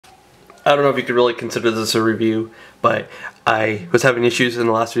I don't know if you could really consider this a review, but I was having issues in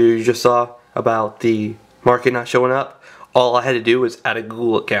the last video you just saw about the market not showing up. All I had to do was add a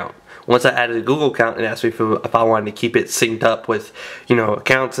Google account. Once I added a Google account, it asked me if I wanted to keep it synced up with,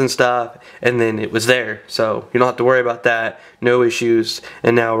 accounts and stuff, and then it was there. So you don't have to worry about that. No issues.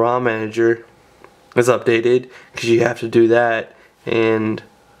 And now ROM Manager is updated because you have to do that, and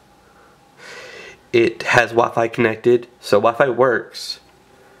it has Wi-Fi connected, so Wi-Fi works.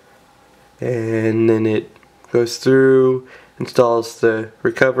 And then it goes through, installs the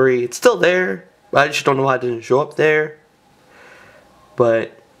recovery. It's still there, I just don't know why it didn't show up there.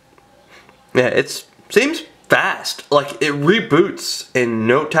 But yeah, it seems fast. Like, it reboots in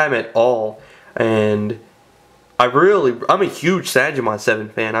no time at all. And I'm a huge CM 7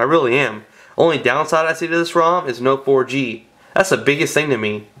 fan. I really am. Only downside I see to this ROM is no 4G. That's the biggest thing to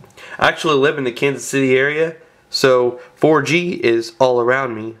me. I actually live in the Kansas City area, so 4G is all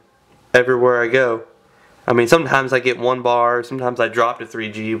around me, everywhere I go. I mean, sometimes I get 1 bar, sometimes I drop to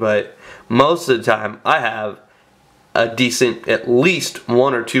 3G, but most of the time I have a decent, at least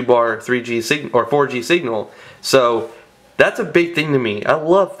 1 or 2 bar 3G signal or 4G signal. So that's a big thing to me. I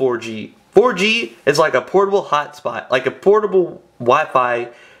love 4G. 4G is like a portable hotspot, like a portable Wi-Fi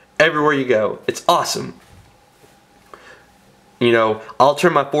everywhere you go. It's awesome. I'll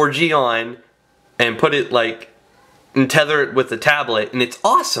turn my 4G on and put it and tether it with the tablet, and it's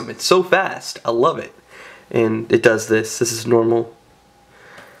awesome. It's so fast. I love it. And it does this. This is normal.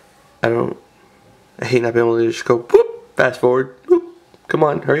 I hate not being able to just go whoop, fast forward. Whoop. Come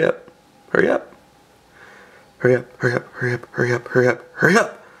on, hurry up. Hurry up. Hurry up, hurry up, hurry up, hurry up, hurry up, hurry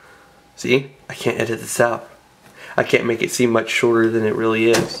up. See? I can't edit this out. I can't make it seem much shorter than it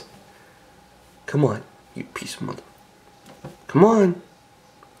really is. Come on, you piece of mother. Come on.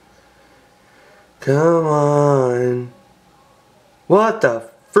 Come on. What the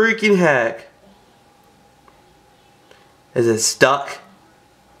freaking heck? Is it stuck?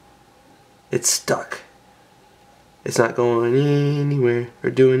 It's stuck. It's not going anywhere or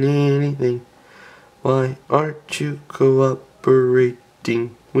doing anything. Why aren't you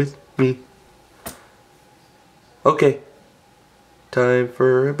cooperating with me? Okay. Time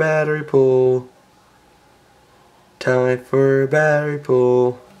for a battery pull. Time for a battery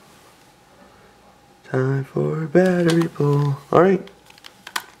pull. Time for a battery pull. Alright.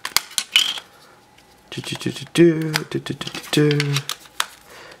 Do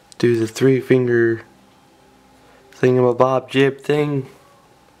the 3-finger thingamabob jib thing.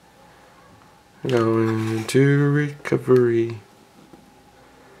 Going into recovery.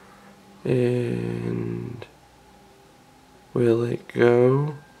 And will it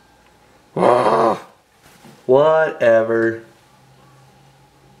go? Ah! Whatever.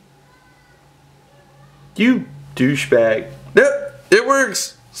 You douchebag. Yep, it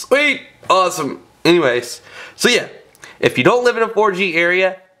works. Sweet. Awesome. Anyways, so yeah, if you don't live in a 4G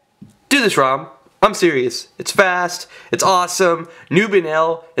area, do this ROM. I'm serious. It's fast. It's awesome.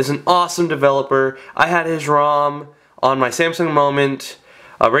 Nubinel is an awesome developer. I had his ROM on my Samsung Moment,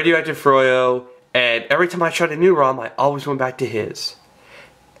 Radioactive Froyo, and every time I tried a new ROM, I always went back to his.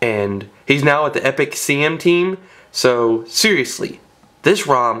 And he's now at the Epic CM team, so seriously, this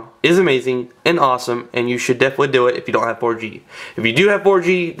ROM is amazing and awesome, and you should definitely do it if you don't have 4G. If you do have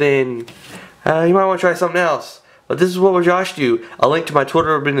 4G, then you might want to try something else. But this is what will Josh do. A link to my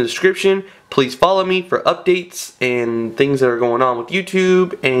Twitter will be in the description. Please follow me for updates and things that are going on with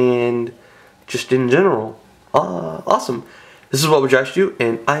YouTube and just in general. Awesome. This is what will Josh do,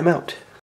 and I'm out.